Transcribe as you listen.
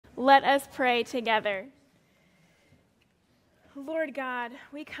Let us pray together. Lord God,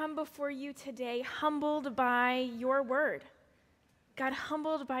 we come before you today humbled by your word. God,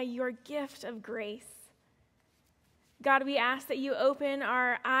 humbled by your gift of grace. God, we ask that you open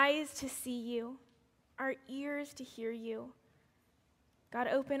our eyes to see you, our ears to hear you. God,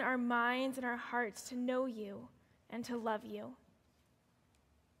 open our minds and our hearts to know you and to love you.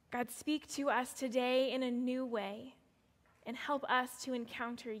 God, speak to us today in a new way and help us to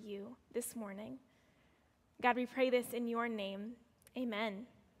encounter you this morning. God, we pray this in your name. Amen.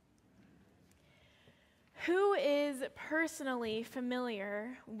 Who is personally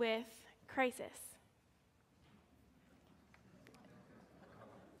familiar with crisis?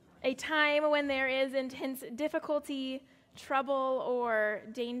 A time when there is intense difficulty, trouble, or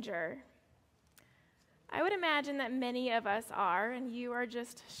danger. I would imagine that many of us are, and you are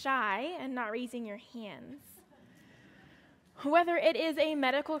just shy and not raising your hands. Whether it is a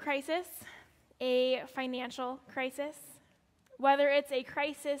medical crisis, a financial crisis, whether it's a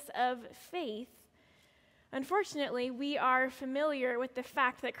crisis of faith, unfortunately, we are familiar with the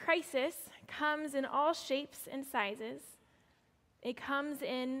fact that crisis comes in all shapes and sizes. It comes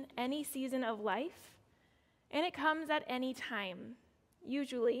in any season of life, and it comes at any time,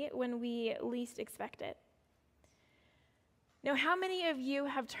 usually when we least expect it. Now, how many of you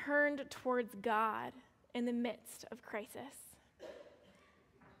have turned towards God in the midst of crisis?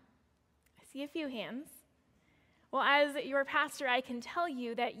 I see a few hands. Well, as your pastor, I can tell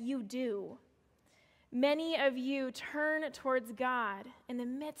you that you do. Many of you turn towards God in the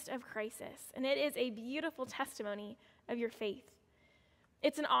midst of crisis, and it is a beautiful testimony of your faith.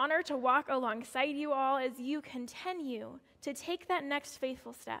 It's an honor to walk alongside you all as you continue to take that next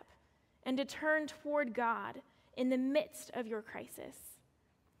faithful step and to turn toward God in the midst of your crisis.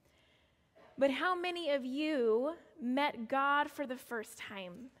 But how many of you met God for the first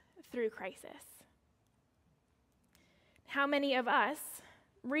time through crisis? How many of us,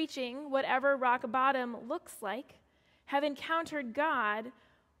 reaching whatever rock bottom looks like, have encountered God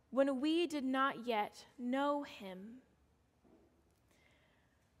when we did not yet know him?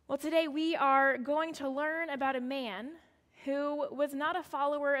 Well, today we are going to learn about a man who was not a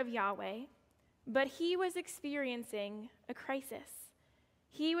follower of Yahweh, but he was experiencing a crisis.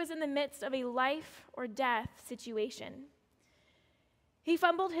 He was in the midst of a life or death situation. He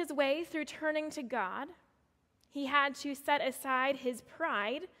fumbled his way through turning to God. He had to set aside his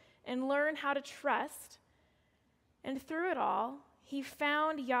pride and learn how to trust. And through it all, he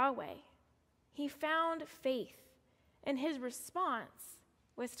found Yahweh. He found faith, and his response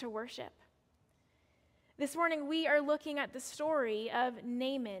was to worship. This morning, we are looking at the story of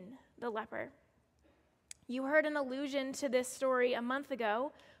Naaman the leper. You heard an allusion to this story a month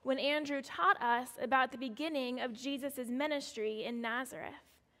ago when Andrew taught us about the beginning of Jesus' ministry in Nazareth.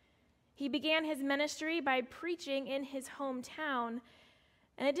 He began his ministry by preaching in his hometown,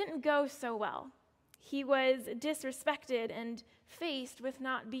 and it didn't go so well. He was disrespected and faced with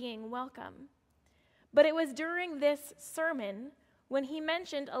not being welcome. But it was during this sermon when he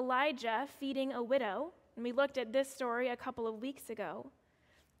mentioned Elijah feeding a widow, and we looked at this story a couple of weeks ago.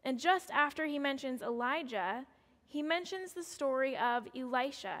 And just after he mentions Elijah, he mentions the story of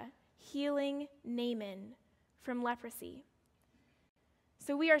Elisha healing Naaman from leprosy.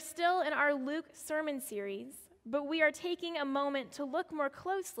 So we are still in our Luke sermon series, but we are taking a moment to look more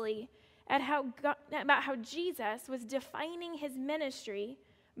closely at about how Jesus was defining his ministry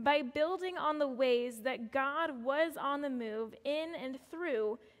by building on the ways that God was on the move in and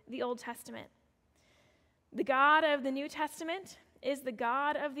through the Old Testament. The God of the New Testament is the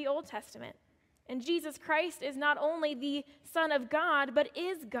God of the Old Testament. And Jesus Christ is not only the Son of God, but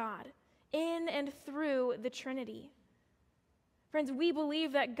is God in and through the Trinity. Friends, we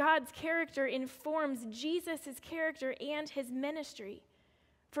believe that God's character informs Jesus' character and his ministry.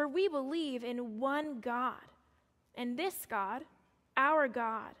 For we believe in one God. And this God, our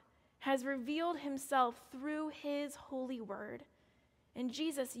God, has revealed himself through his holy word. And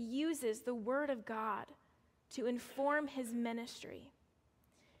Jesus uses the word of God to inform his ministry.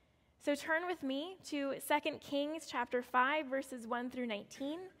 So turn with me to 2 Kings chapter 5, verses 1 through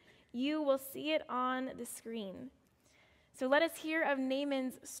 19. You will see it on the screen. So let us hear of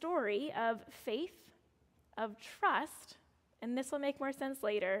Naaman's story of faith, of trust, and this will make more sense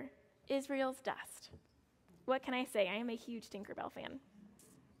later, Israel's dust. What can I say? I am a huge Tinkerbell fan.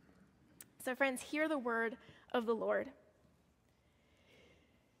 So friends, hear the word of the Lord.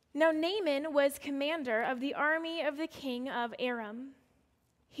 Now Naaman was commander of the army of the king of Aram.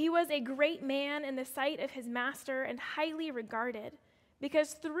 He was a great man in the sight of his master and highly regarded,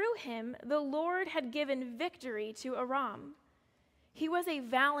 because through him the Lord had given victory to Aram. He was a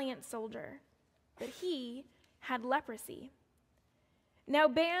valiant soldier, but he had leprosy. Now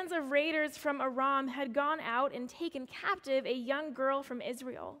bands of raiders from Aram had gone out and taken captive a young girl from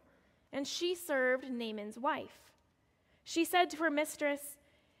Israel, and she served Naaman's wife. She said to her mistress,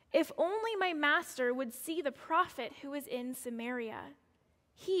 "If only my master would see the prophet who is in Samaria,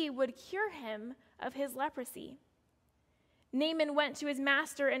 he would cure him of his leprosy." Naaman went to his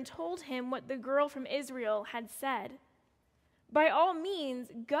master and told him what the girl from Israel had said. "By all means,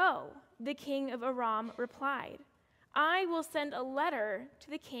 go," the king of Aram replied. "I will send a letter to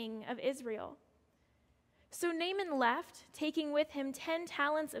the king of Israel." So Naaman left, taking with him 10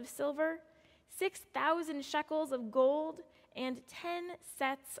 talents of silver, 6,000 shekels of gold, and 10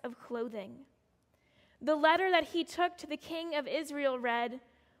 sets of clothing. The letter that he took to the king of Israel read,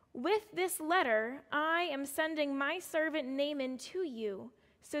 "With this letter, I am sending my servant Naaman to you,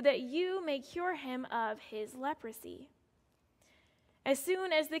 so that you may cure him of his leprosy." As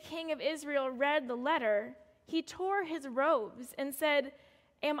soon as the king of Israel read the letter, he tore his robes and said,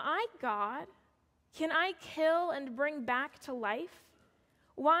 "Am I God? Can I kill and bring back to life?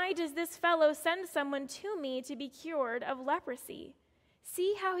 Why does this fellow send someone to me to be cured of leprosy?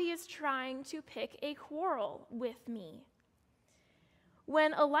 See how he is trying to pick a quarrel with me."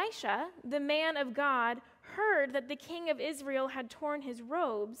 When Elisha, the man of God, heard that the king of Israel had torn his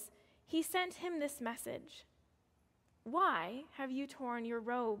robes, he sent him this message: "Why have you torn your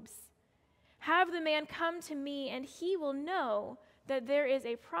robes? Have the man come to me, and he will know that there is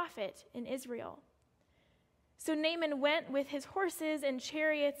a prophet in Israel." So Naaman went with his horses and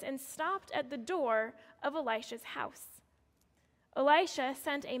chariots and stopped at the door of Elisha's house. Elisha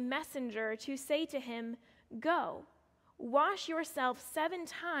sent a messenger to say to him, "Go, wash yourself 7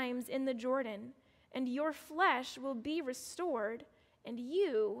 times in the Jordan, and your flesh will be restored, and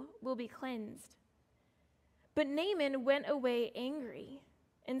you will be cleansed." But Naaman went away angry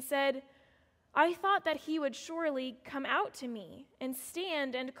and said, "I thought that he would surely come out to me and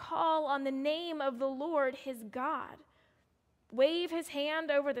stand and call on the name of the Lord his God, wave his hand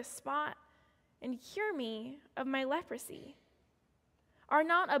over the spot, and cure me of my leprosy. Are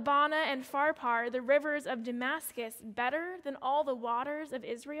not Abana and Pharpar, the rivers of Damascus, better than all the waters of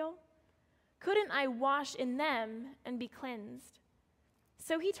Israel? Couldn't I wash in them and be cleansed?"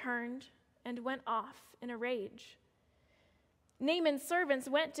 So he turned and went off in a rage. Naaman's servants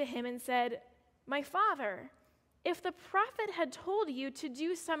went to him and said, "My father, if the prophet had told you to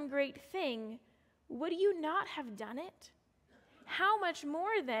do some great thing, would you not have done it? How much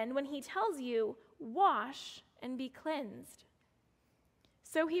more then when he tells you, 'Wash and be cleansed'?"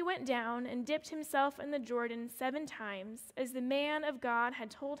 So he went down and dipped himself in the Jordan 7 times, as the man of God had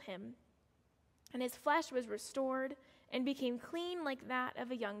told him, and his flesh was restored and became clean like that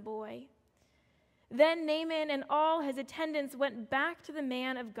of a young boy. Then Naaman and all his attendants went back to the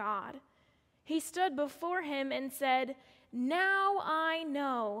man of God. He stood before him and said, "Now I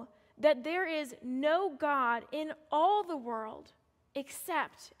know that there is no God in all the world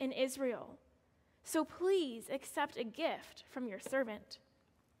except in Israel. So please accept a gift from your servant."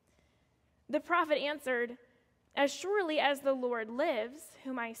 The prophet answered, "As surely as the Lord lives,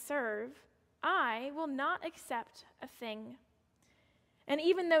 whom I serve, I will not accept a thing." And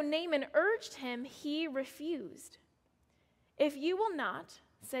even though Naaman urged him, he refused. "If you will not,"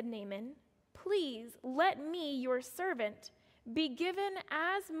 said Naaman, "please let me, your servant, be given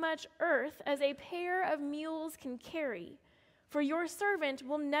as much earth as a pair of mules can carry, for your servant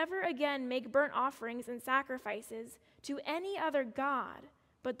will never again make burnt offerings and sacrifices to any other god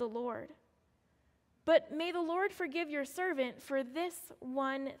but the Lord. But may the Lord forgive your servant for this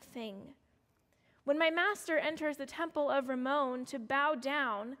one thing. When my master enters the temple of Rimmon to bow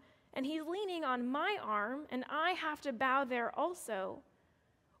down, and he's leaning on my arm, and I have to bow there also,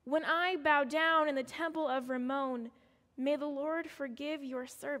 when I bow down in the temple of Rimmon, may the Lord forgive your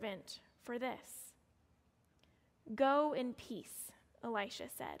servant for this." "Go in peace," Elisha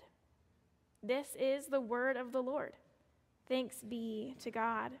said. This is the word of the Lord. Thanks be to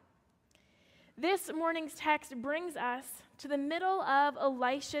God. This morning's text brings us to the middle of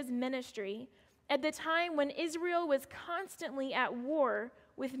Elisha's ministry at the time when Israel was constantly at war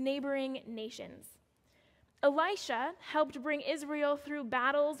with neighboring nations. Elisha helped bring Israel through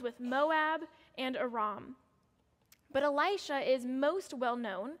battles with Moab and Aram. But Elisha is most well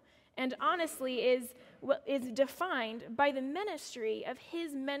known and honestly is defined by the ministry of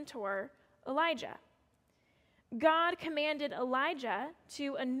his mentor, Elijah. God commanded Elijah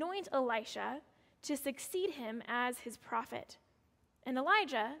to anoint Elisha to succeed him as his prophet. And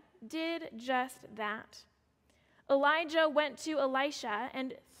Elijah did just that. Elijah went to Elisha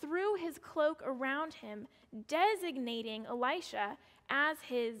and threw his cloak around him, designating Elisha as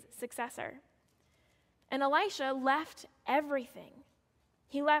his successor. And Elisha left everything.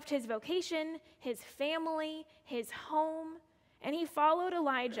 He left his vocation, his family, his home, and he followed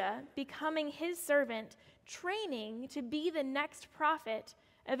Elijah, becoming his servant, training to be the next prophet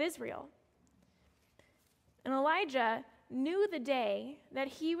of Israel. And Elijah knew the day that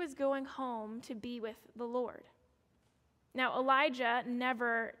he was going home to be with the Lord. Now, Elijah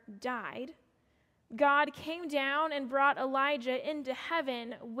never died. God came down and brought Elijah into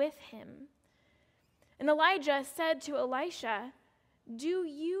heaven with him. And Elijah said to Elisha, "Do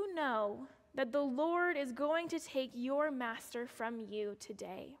you know that the Lord is going to take your master from you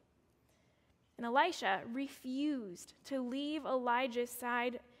today?" And Elisha refused to leave Elijah's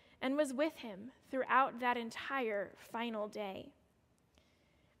side and was with him throughout that entire final day.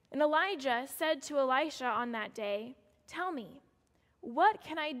 And Elijah said to Elisha on that day, "Tell me, what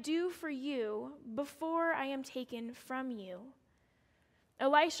can I do for you before I am taken from you?"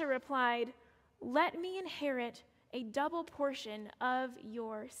 Elisha replied, "Let me inherit a double portion of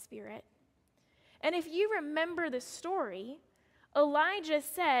your spirit." And if you remember the story, Elijah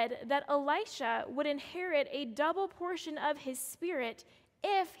said that Elisha would inherit a double portion of his spirit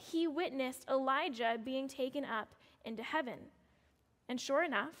if he witnessed Elijah being taken up into heaven. And sure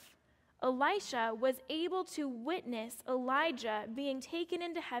enough, Elisha was able to witness Elijah being taken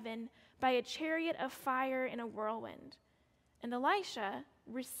into heaven by a chariot of fire in a whirlwind. And Elisha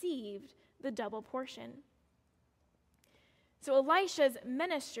received the double portion. So Elisha's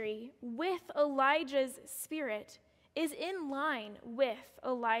ministry with Elijah's spirit is in line with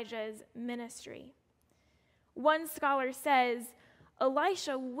Elijah's ministry. One scholar says,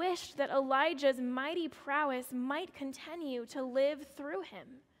 Elisha wished that Elijah's mighty prowess might continue to live through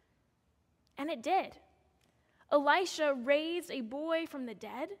him. And it did. Elisha raised a boy from the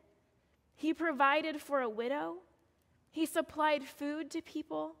dead. He provided for a widow. He supplied food to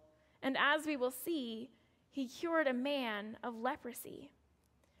people. And as we will see, he cured a man of leprosy.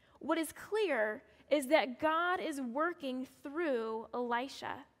 What is clear is that God is working through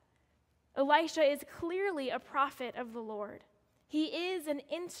Elisha. Elisha is clearly a prophet of the Lord. He is an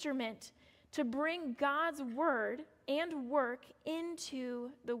instrument to bring God's word and work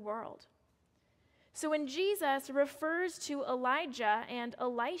into the world. So when Jesus refers to Elijah and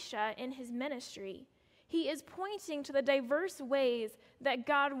Elisha in his ministry, he is pointing to the diverse ways that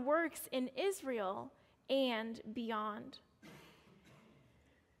God works in Israel and beyond.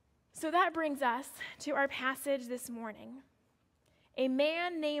 So that brings us to our passage this morning. A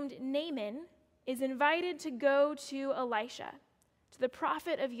man named Naaman is invited to go to Elisha, to the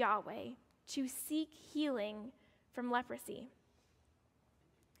prophet of Yahweh, to seek healing from leprosy.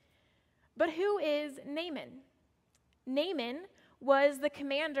 But who is Naaman? Naaman was the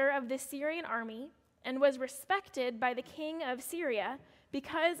commander of the Syrian army and was respected by the king of Syria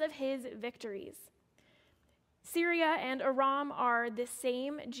because of his victories. Syria and Aram are the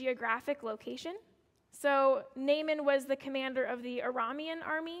same geographic location. So Naaman was the commander of the Aramean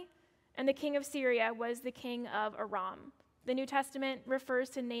army, and the king of Syria was the king of Aram. The New Testament refers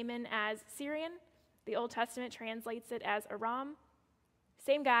to Naaman as Syrian. The Old Testament translates it as Aram.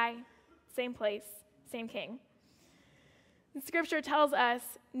 Same guy, same place, same king. And Scripture tells us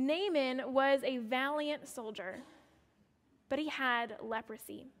Naaman was a valiant soldier, but he had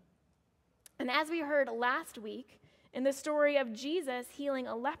leprosy. And as we heard last week in the story of Jesus healing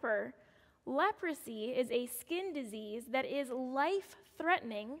a leper, leprosy is a skin disease that is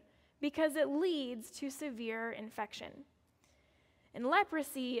life-threatening because it leads to severe infection. And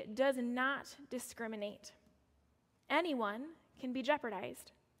leprosy does not discriminate. Anyone can be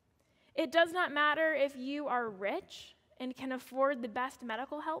jeopardized. It does not matter if you are rich and can afford the best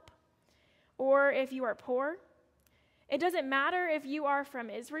medical help, or if you are poor. It doesn't matter if you are from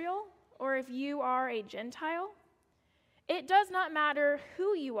Israel or if you are a Gentile. It does not matter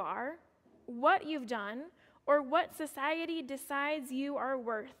who you are, what you've done, or what society decides you are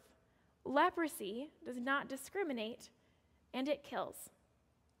worth. Leprosy does not discriminate, and it kills.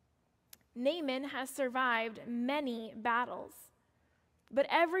 Naaman has survived many battles, but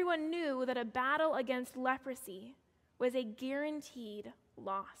everyone knew that a battle against leprosy was a guaranteed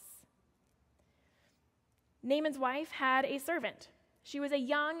loss. Naaman's wife had a servant. She was a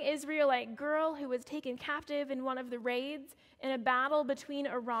young Israelite girl who was taken captive in one of the raids in a battle between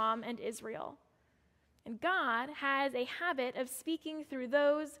Aram and Israel. And God has a habit of speaking through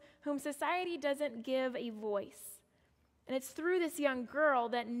those whom society doesn't give a voice. And it's through this young girl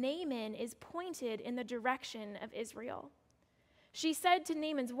that Naaman is pointed in the direction of Israel. She said to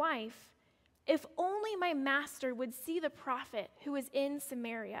Naaman's wife, If only my master would see the prophet who is in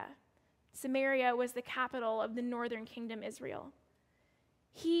Samaria. Samaria was the capital of the northern kingdom, Israel.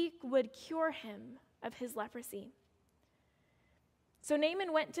 He would cure him of his leprosy. So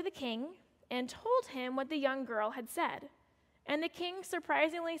Naaman went to the king and told him what the young girl had said. And the king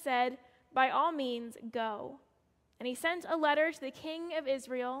surprisingly said, "By all means, go." And he sent a letter to the king of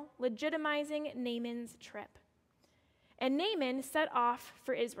Israel, legitimizing Naaman's trip. And Naaman set off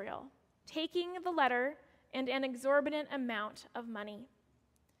for Israel, taking the letter and an exorbitant amount of money.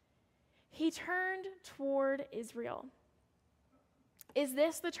 He turned toward Israel. Is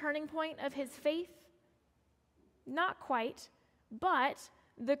this the turning point of his faith? Not quite, but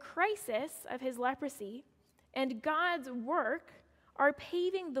the crisis of his leprosy and God's work are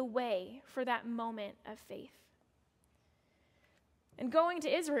paving the way for that moment of faith. And going to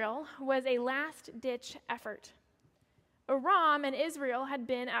Israel was a last-ditch effort. Aram and Israel had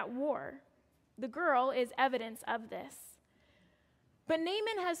been at war. The girl is evidence of this. But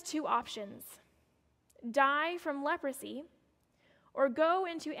Naaman has two options: die from leprosy, or go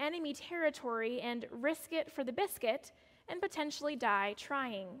into enemy territory and risk it for the biscuit and potentially die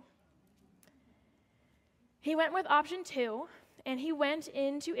trying. He went with option 2, and he went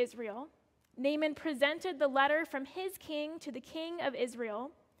into Israel. Naaman presented the letter from his king to the king of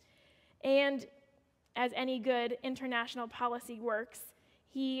Israel, and as any good international policy works,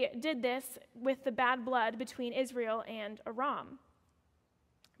 he did this with the bad blood between Israel and Aram.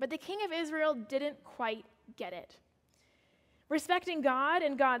 But the king of Israel didn't quite get it. Respecting God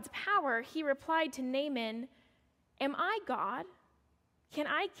and God's power, he replied to Naaman, "Am I God? Can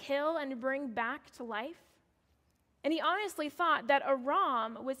I kill and bring back to life?" And he honestly thought that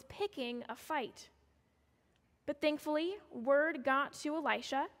Aram was picking a fight. But thankfully, word got to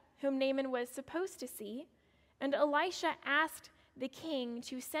Elisha, whom Naaman was supposed to see, and Elisha asked the king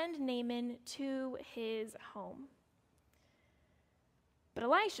to send Naaman to his home. But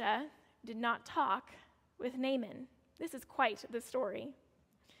Elisha did not talk with Naaman. This is quite the story.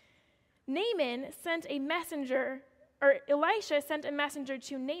 Elisha sent a messenger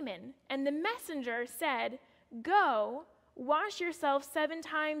to Naaman, and the messenger said, "Go, wash yourself 7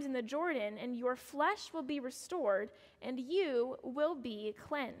 times in the Jordan, and your flesh will be restored, and you will be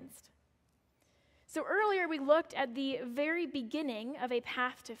cleansed." So earlier we looked at the very beginning of a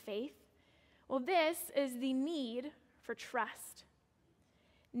path to faith. Well, this is the need for trust.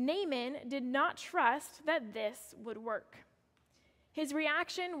 Naaman did not trust that this would work. His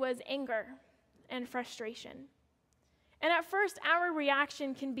reaction was anger and frustration. And at first, our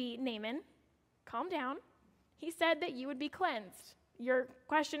reaction can be, "Naaman, calm down. He said that you would be cleansed. Your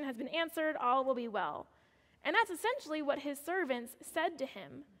question has been answered. All will be well." And that's essentially what his servants said to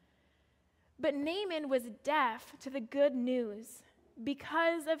him. But Naaman was deaf to the good news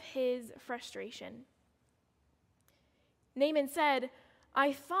because of his frustration. Naaman said,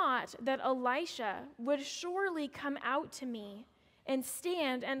 "I thought that Elisha would surely come out to me and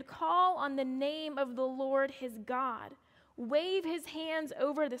stand and call on the name of the Lord his God, wave his hands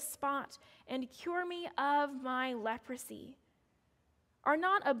over the spot, and cure me of my leprosy. Are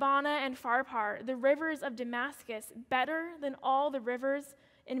not Abana and Pharpar, the rivers of Damascus, better than all the rivers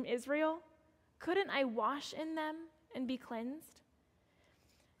in Israel? Couldn't I wash in them and be cleansed?"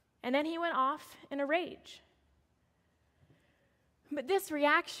 And then he went off in a rage. But this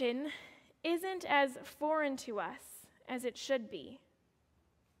reaction isn't as foreign to us as it should be,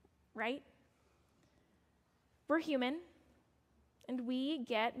 right? We're human, and we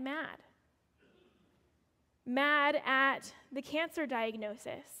get mad. Mad at the cancer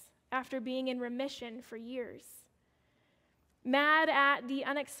diagnosis after being in remission for years. Mad at the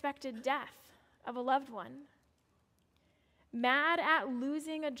unexpected death of a loved one. Mad at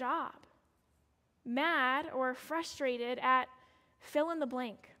losing a job. Mad or frustrated at fill in the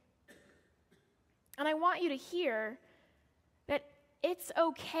blank. And I want you to hear that it's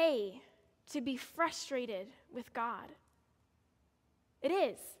okay to be frustrated with God. It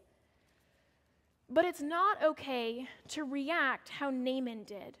is. But it's not okay to react how Naaman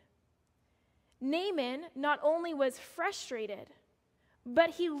did. Naaman not only was frustrated,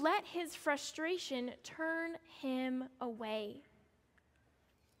 but he let his frustration turn him away.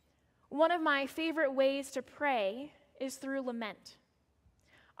 One of my favorite ways to pray is through lament.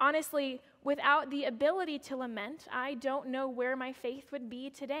 Honestly, without the ability to lament, I don't know where my faith would be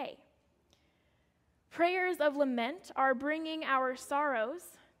today. Prayers of lament are bringing our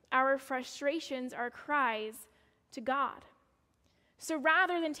sorrows, our frustrations, our cries to God. So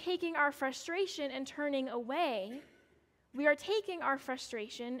rather than taking our frustration and turning away, we are taking our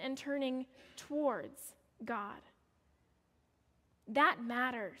frustration and turning towards God. That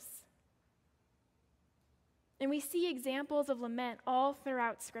matters. And we see examples of lament all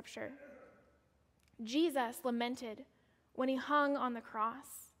throughout Scripture. Jesus lamented when he hung on the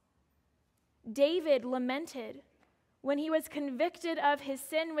cross. David lamented when he was convicted of his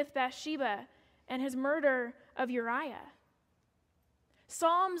sin with Bathsheba and his murder of Uriah.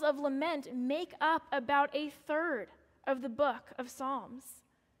 Psalms of lament make up about a third of the book of Psalms.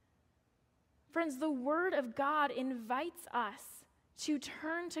 Friends, the Word of God invites us to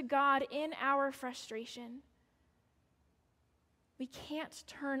turn to God in our frustration. We can't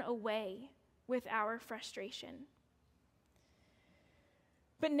turn away with our frustration.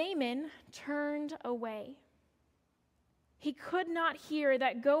 But Naaman turned away. He could not hear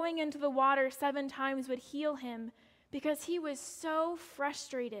that going into the water 7 times would heal him because he was so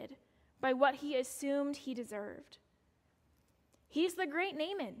frustrated by what he assumed he deserved. He's the great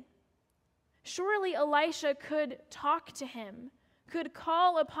Naaman. Surely Elisha could talk to him, could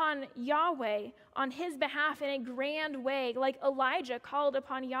call upon Yahweh on his behalf in a grand way, like Elijah called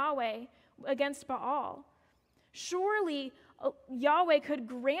upon Yahweh against Baal. Surely Yahweh could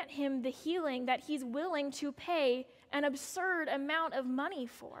grant him the healing that he's willing to pay an absurd amount of money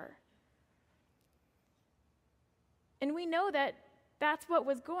for. And we know that that's what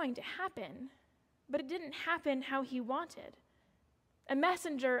was going to happen, but it didn't happen how he wanted. A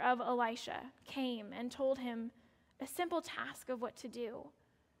messenger of Elisha came and told him a simple task of what to do,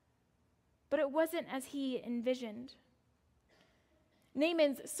 but it wasn't as he envisioned.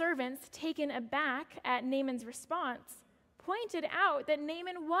 Naaman's servants, taken aback at Naaman's response, pointed out that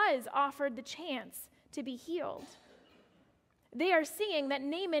Naaman was offered the chance to be healed. They are seeing that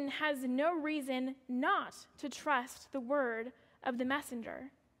Naaman has no reason not to trust the word of the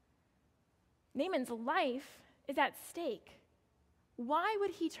messenger. Naaman's life is at stake. Why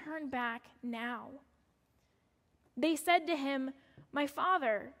would he turn back now? They said to him, "My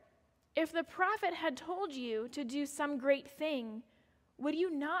father, if the prophet had told you to do some great thing, would you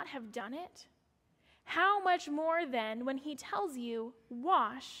not have done it? How much more then when he tells you,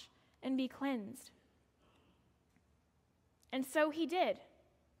 'Wash and be cleansed'?" And so he did.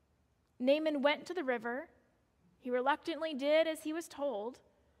 Naaman went to the river. He reluctantly did as he was told,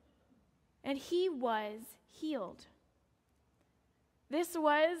 and he was healed. This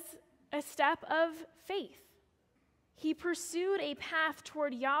was a step of faith. He pursued a path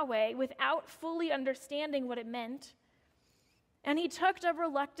toward Yahweh without fully understanding what it meant, and he took a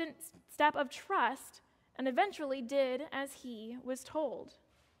reluctant step of trust and eventually did as he was told.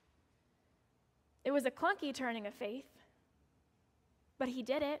 It was a clunky turning of faith, but he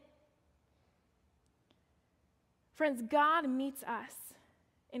did it. Friends, God meets us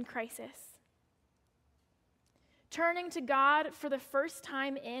in crisis. Turning to God for the first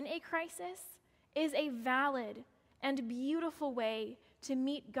time in a crisis is a valid and beautiful way to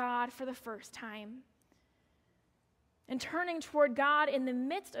meet God for the first time. And turning toward God in the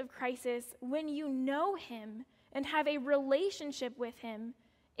midst of crisis, when you know him and have a relationship with him,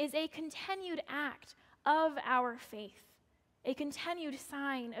 is a continued act of our faith, a continued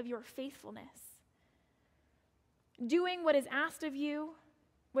sign of your faithfulness. Doing what is asked of you,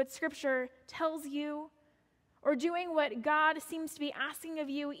 what Scripture tells you, or doing what God seems to be asking of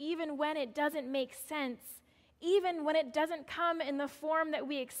you even when it doesn't make sense, even when it doesn't come in the form that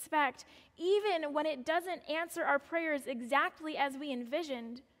we expect, even when it doesn't answer our prayers exactly as we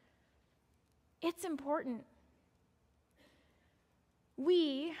envisioned, it's important.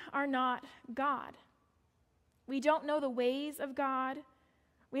 We are not God. We don't know the ways of God.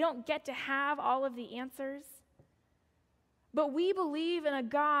 We don't get to have all of the answers. But we believe in a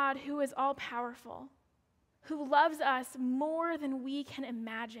God who is all-powerful, who loves us more than we can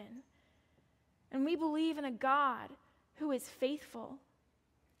imagine. And we believe in a God who is faithful.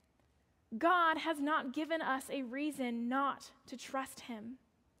 God has not given us a reason not to trust him.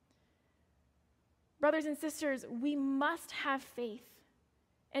 Brothers and sisters, we must have faith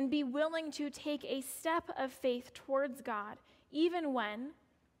and be willing to take a step of faith towards God, even when,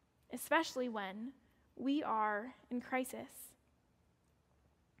 especially when, we are in crisis.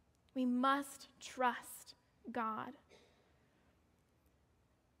 We must trust God.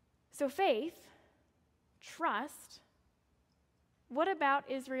 So faith, trust, what about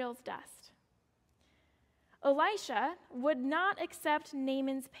Israel's dust? Elisha would not accept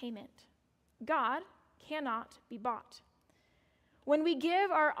Naaman's payment. God cannot be bought. When we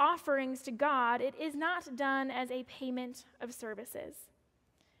give our offerings to God, it is not done as a payment of services.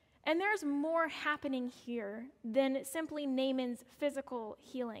 And there's more happening here than simply Naaman's physical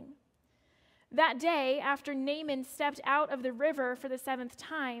healing. That day, after Naaman stepped out of the river for the 7th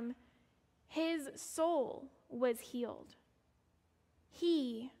time, his soul was healed.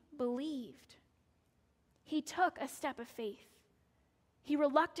 He believed. He took a step of faith. He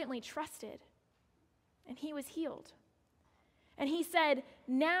reluctantly trusted, and he was healed. And he said,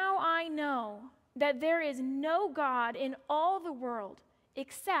 "Now I know that there is no God in all the world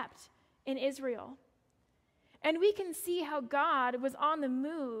except in Israel." And we can see how God was on the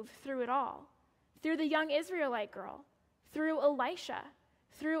move through it all, through the young Israelite girl, through Elisha,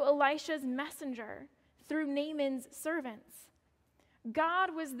 through Elisha's messenger, through Naaman's servants.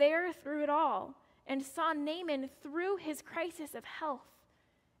 God was there through it all and saw Naaman through his crisis of health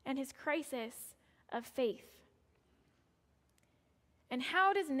and his crisis of faith. And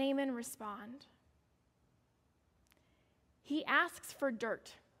how does Naaman respond? He asks for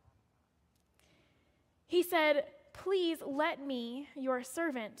dirt. He said, "Please let me, your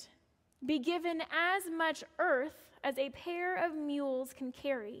servant, be given as much earth as a pair of mules can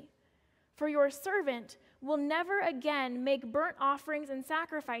carry, for your servant will never again make burnt offerings and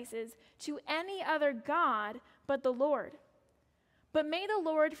sacrifices to any other god but the Lord. But may the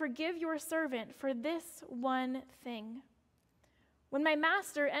Lord forgive your servant for this one thing. When my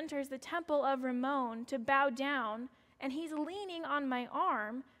master enters the temple of Rimmon to bow down, and he's leaning on my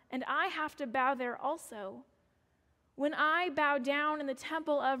arm, and I have to bow there also. When I bow down in the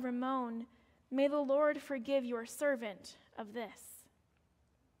temple of Rimmon, may the Lord forgive your servant of this."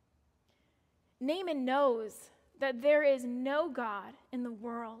 Naaman knows that there is no God in the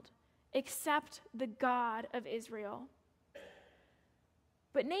world except the God of Israel.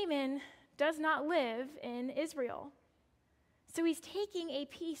 But Naaman does not live in Israel. So he's taking a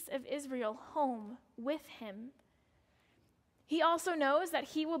piece of Israel home with him. He also knows that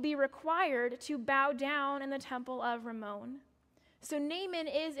he will be required to bow down in the temple of Rimmon. So Naaman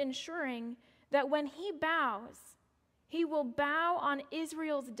is ensuring that when he bows, he will bow on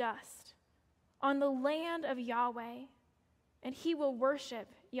Israel's dust, on the land of Yahweh, and he will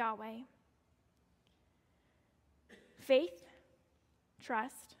worship Yahweh. Faith,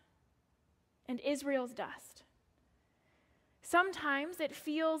 trust, and Israel's dust. Sometimes it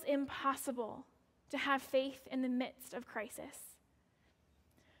feels impossible to have faith in the midst of crisis.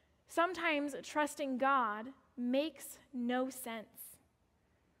 Sometimes trusting God makes no sense.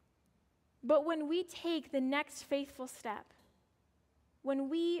 But when we take the next faithful step, when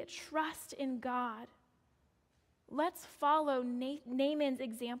we trust in God, let's follow Naaman's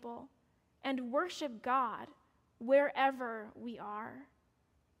example and worship God wherever we are.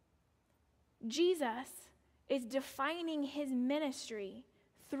 Jesus is defining his ministry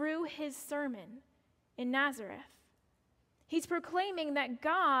through his sermon in Nazareth. He's proclaiming that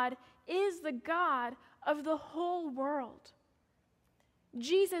God is the God of the whole world.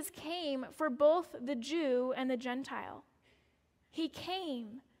 Jesus came for both the Jew and the Gentile. He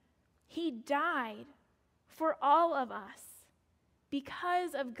came, he died for all of us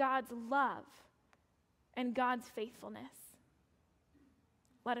because of God's love and God's faithfulness.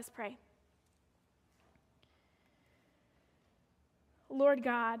 Let us pray. Lord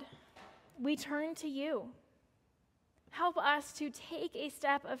God, we turn to you. Help us to take a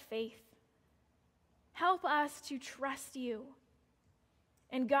step of faith. Help us to trust you.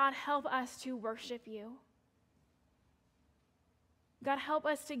 And God, help us to worship you. God, help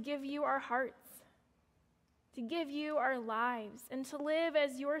us to give you our hearts, to give you our lives, and to live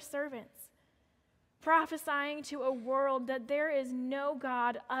as your servants, prophesying to a world that there is no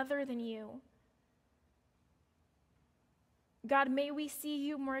God other than you. God, may we see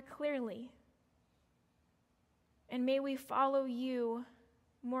you more clearly, and may we follow you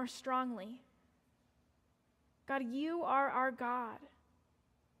more strongly. God, you are our God.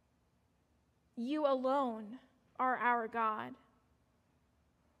 You alone are our God.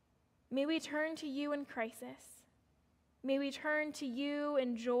 May we turn to you in crisis. May we turn to you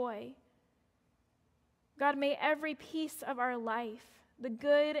in joy. God, may every piece of our life, the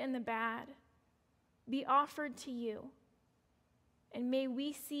good and the bad, be offered to you. And may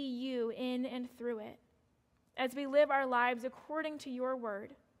we see you in and through it as we live our lives according to your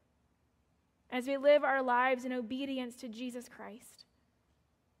word, as we live our lives in obedience to Jesus Christ,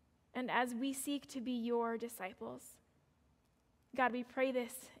 and as we seek to be your disciples. God, we pray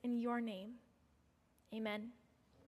this in your name. Amen.